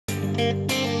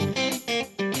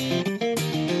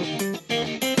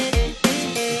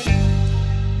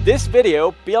This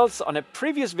video builds on a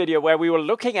previous video where we were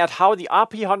looking at how the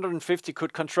RP-150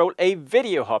 could control a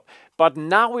video hub, but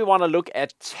now we want to look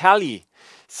at tally.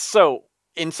 So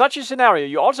in such a scenario,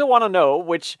 you also want to know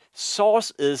which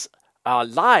source is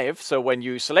live. So when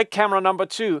you select camera number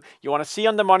 2, you want to see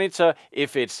on the monitor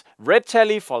if it's red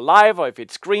tally for live or if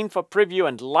it's green for preview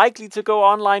and likely to go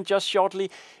online just shortly.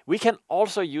 We can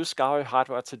also use SKAARHOJ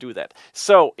hardware to do that.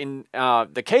 So in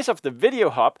the case of the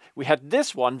video hub, we had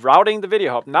this one routing the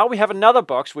video hub. Now we have another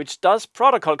box which does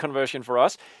protocol conversion for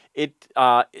us.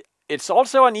 It's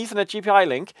also an Ethernet GPI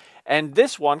link, and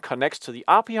this one connects to the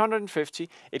RP-150.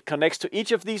 It connects to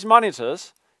each of these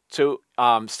monitors to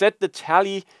set the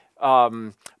tally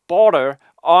border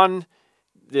on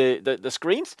the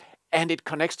screens, and it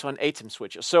connects to an ATEM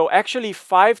switcher. So actually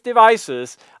 5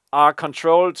 devices are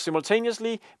controlled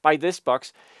simultaneously by this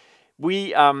box.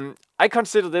 I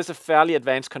consider this a fairly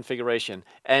advanced configuration,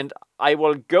 and I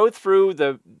will go through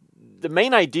the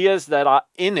main ideas that are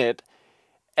in it,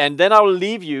 and then I will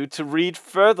leave you to read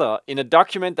further in a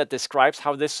document that describes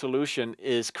how this solution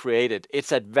is created.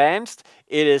 It's advanced.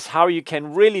 It is how you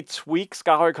can really tweak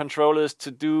SKAARHOJ controllers to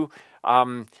do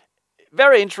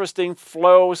very interesting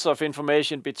flows of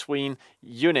information between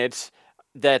units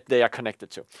that they are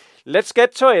connected to. Let's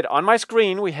get to it. On my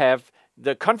screen, we have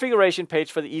the configuration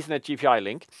page for the Ethernet GPI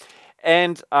link.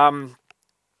 And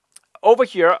over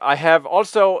here, I have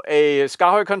also a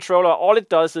SKAARHOJ controller. All it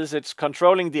does is it's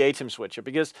controlling the ATEM switcher,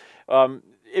 because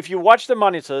if you watch the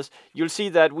monitors, you'll see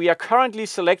that we are currently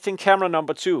selecting camera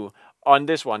number 2 on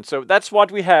this one. So that's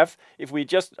what we have. If we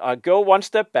just go one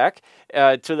step back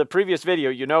to the previous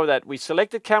video, you know that we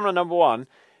selected camera number 1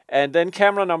 and then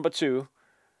camera number 2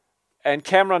 and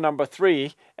camera number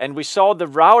 3, and we saw the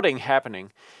routing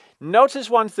happening. Notice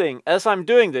one thing, as I'm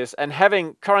doing this and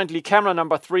having currently camera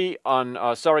number 3 on,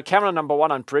 camera number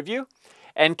 1 on preview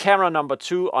and camera number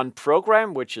 2 on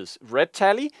program, which is red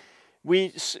tally.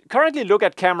 We currently look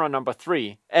at camera number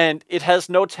 3 and it has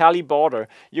no tally border.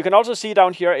 You can also see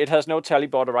down here it has no tally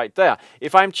border right there.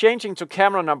 If I'm changing to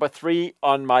camera number 3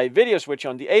 on my video switcher,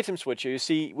 on the ATEM switcher, you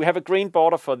see we have a green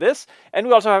border for this, and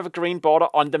we also have a green border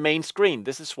on the main screen.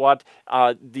 This is what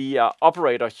the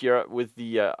operator here with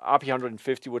the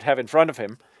RP-150 would have in front of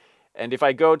him. And if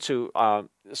I go to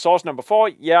source number 4,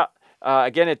 yeah,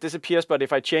 again, it disappears, but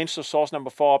if I change to source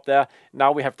number 4 up there,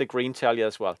 now we have the green tally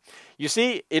as well. You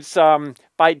see, it's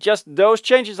by just those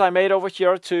changes I made over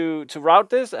here to route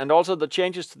this, and also the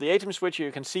changes to the ATEM switcher,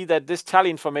 you can see that this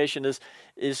tally information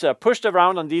is pushed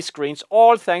around on these screens,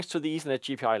 all thanks to the Ethernet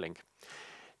GPI link.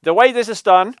 The way this is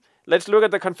done, let's look at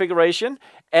the configuration.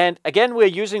 And again, we're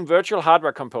using virtual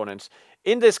hardware components.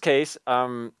 In this case,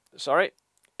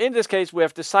 in this case, we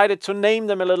have decided to name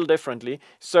them a little differently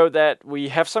so that we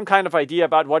have some kind of idea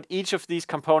about what each of these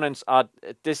components are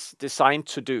designed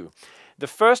to do. The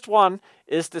first one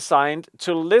is designed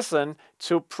to listen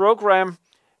to program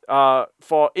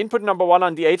for input number 1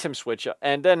 on the ATEM switcher.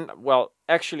 And then, well,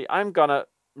 actually, I'm going to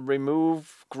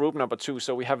remove group number 2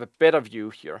 so we have a better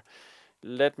view here.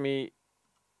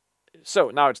 So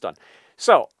now it's done.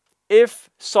 So if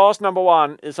source number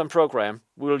 1 is on program,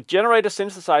 we'll generate a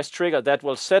synthesized trigger that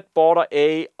will set border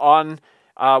A on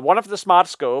one of the smart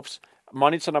scopes,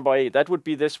 monitor number A. That would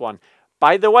be this one.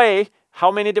 By the way, how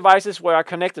many devices we are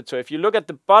connected to? If you look at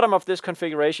the bottom of this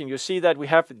configuration, you see that we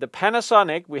have the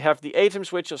Panasonic, we have the ATEM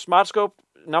switcher, smart scope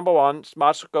number 1,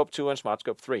 smart scope 2, and smart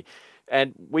scope 3.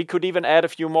 And we could even add a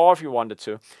few more if you wanted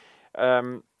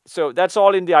to. So that's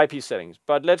all in the IP settings.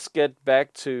 But let's get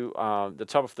back to the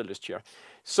top of the list here.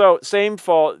 So same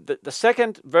for the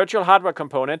second virtual hardware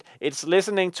component. It's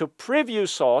listening to preview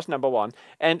source number 1.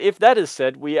 And if that is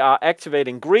set, we are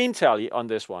activating green tally on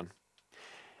this one.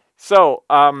 So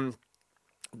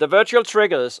the virtual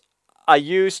triggers are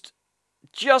used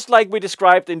just like we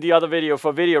described in the other video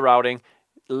for video routing.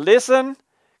 Listen,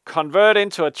 convert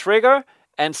into a trigger,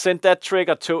 and send that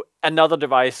trigger to another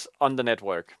device on the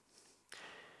network.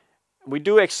 We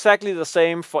do exactly the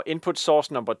same for input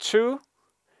source number 2.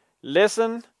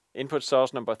 Listen, input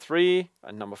source number 3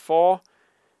 and number 4.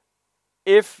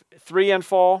 If 3 and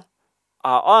 4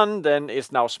 are on, then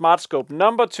it's now smart scope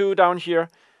number 2 down here.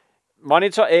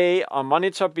 Monitor A or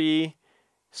monitor B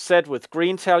set with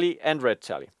green tally and red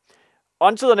tally.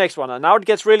 On to the next one. And now it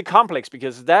gets really complex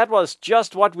because that was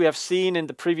just what we have seen in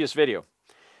the previous video.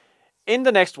 In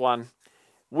the next one,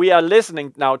 we are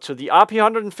listening now to the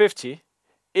RP-150.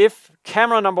 If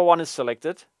camera number 1 is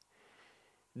selected,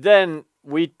 then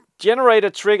we generate a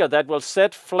trigger that will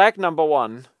set flag number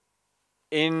 1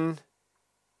 in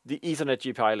the Ethernet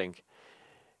GPI link.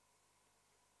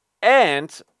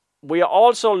 And we are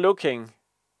also looking,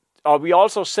 or we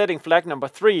also setting flag number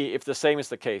 3 if the same is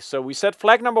the case. So we set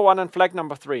flag number 1 and flag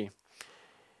number 3.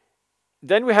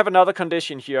 Then we have another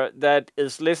condition here that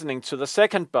is listening to the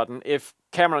second button. If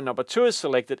camera number 2 is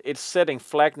selected, it's setting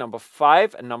flag number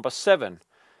 5 and number 7.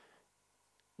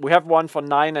 We have one for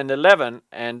 9 and 11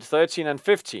 and 13 and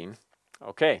 15.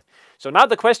 Okay, so now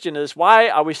the question is, why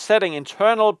are we setting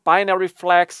internal binary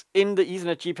flags in the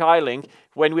Ethernet GPI link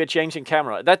when we're changing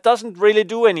camera? That doesn't really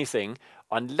do anything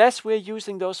unless we're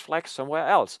using those flags somewhere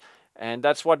else. And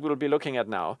that's what we'll be looking at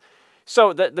now.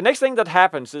 So the next thing that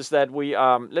happens is that we,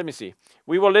 let me see,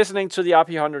 we were listening to the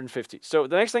RP-150. So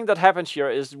the next thing that happens here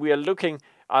is we are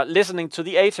listening to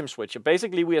the ATEM switcher.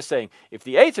 Basically, we are saying if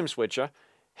the ATEM switcher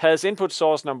has input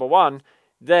source number 1,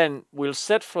 then we'll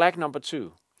set flag number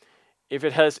 2. If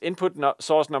it has input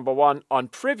source number 1 on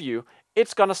preview,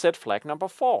 it's going to set flag number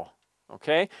 4.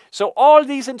 Okay, so all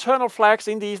these internal flags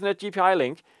in the Ethernet GPI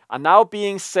link are now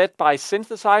being set by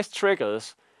synthesized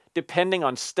triggers depending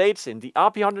on states in the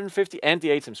RP-150 and the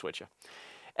ATEM switcher.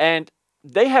 And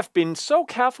they have been so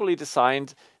carefully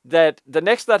designed that the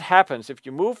next that happens, if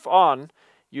you move on,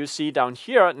 you see down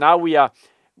here, now we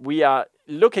are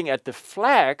looking at the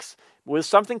flags with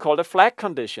something called a flag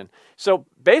condition. So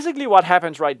basically what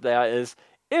happens right there is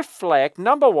if flag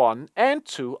number 1 and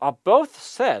 2 are both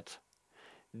set,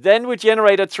 then we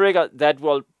generate a trigger that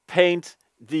will paint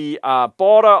the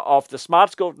border of the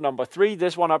smart scope number 3,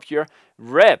 this one up here,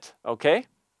 red. Okay.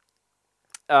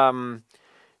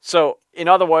 So in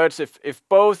other words, if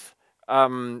both,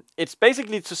 it's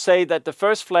basically to say that the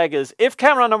first flag is if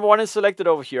camera number 1 is selected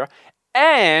over here,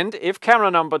 and if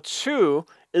camera number 2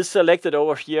 is selected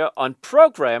over here on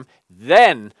program,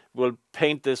 then we'll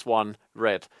paint this one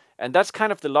red. And that's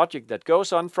kind of the logic that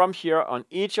goes on from here on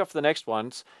each of the next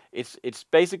ones. It's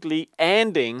basically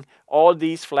anding all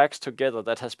these flags together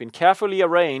that has been carefully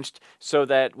arranged so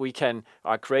that we can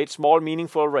create small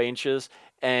meaningful ranges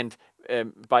and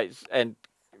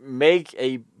make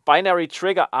a binary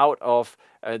trigger out of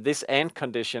this AND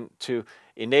condition to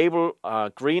enable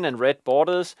green and red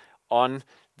borders on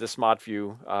the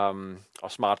SmartView, or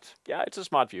Smart, yeah, it's a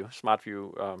SmartView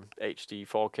HD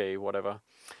 4K, whatever,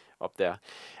 up there.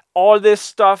 All this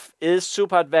stuff is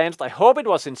super advanced. I hope it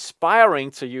was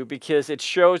inspiring to you because it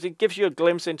gives you a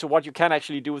glimpse into what you can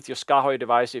actually do with your SKAARHOJ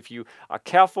device if you are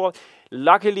careful.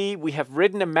 Luckily, we have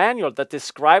written a manual that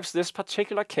describes this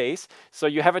particular case, so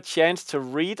you have a chance to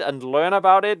read and learn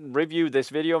about it, review this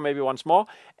video maybe once more,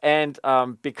 and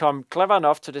become clever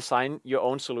enough to design your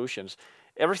own solutions.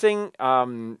 Everything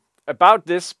about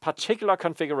this particular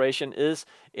configuration is,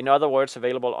 in other words,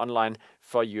 available online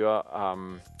for your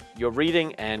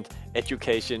reading and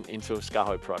education into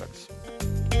SKAARHOJ products.